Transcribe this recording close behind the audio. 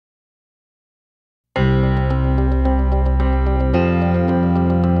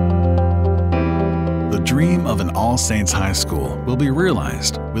dream of an All Saints High School will be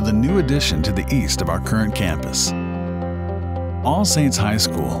realized with a new addition to the east of our current campus. All Saints High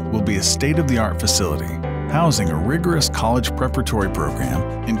School will be a state-of-the-art facility housing a rigorous college preparatory program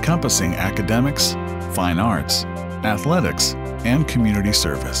encompassing academics, fine arts, athletics, and community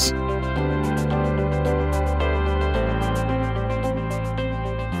service.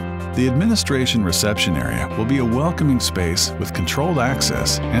 The administration reception area will be a welcoming space with controlled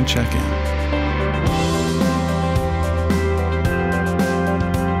access and check-in.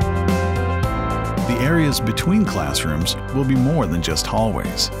 The areas between classrooms will be more than just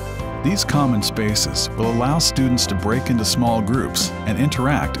hallways. These common spaces will allow students to break into small groups and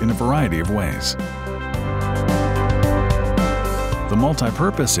interact in a variety of ways. The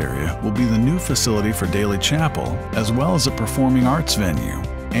multi-purpose area will be the new facility for daily chapel, as well as a performing arts venue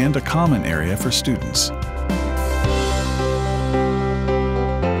and a common area for students.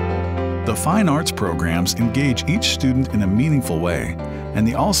 The fine arts programs engage each student in a meaningful way, and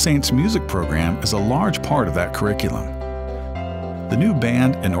the All Saints music program is a large part of that curriculum. The new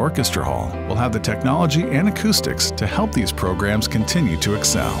band and orchestra hall will have the technology and acoustics to help these programs continue to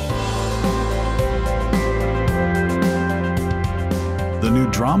excel. The new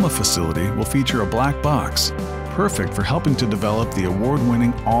drama facility will feature a black box, perfect for helping to develop the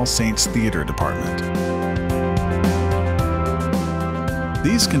award-winning All Saints Theater Department.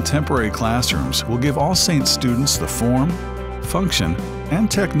 These contemporary classrooms will give All Saints students the form, function, and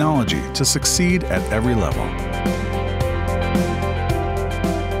technology to succeed at every level.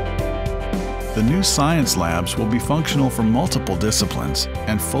 The new science labs will be functional for multiple disciplines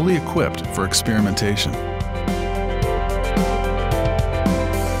and fully equipped for experimentation.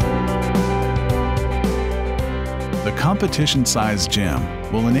 The competition-sized gym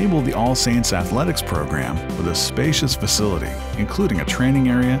will enable the All Saints Athletics program with a spacious facility, including a training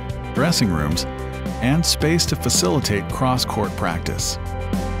area, dressing rooms, and space to facilitate cross-court practice.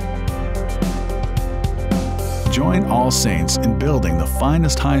 Join All Saints in building the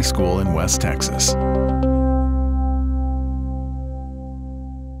finest high school in West Texas.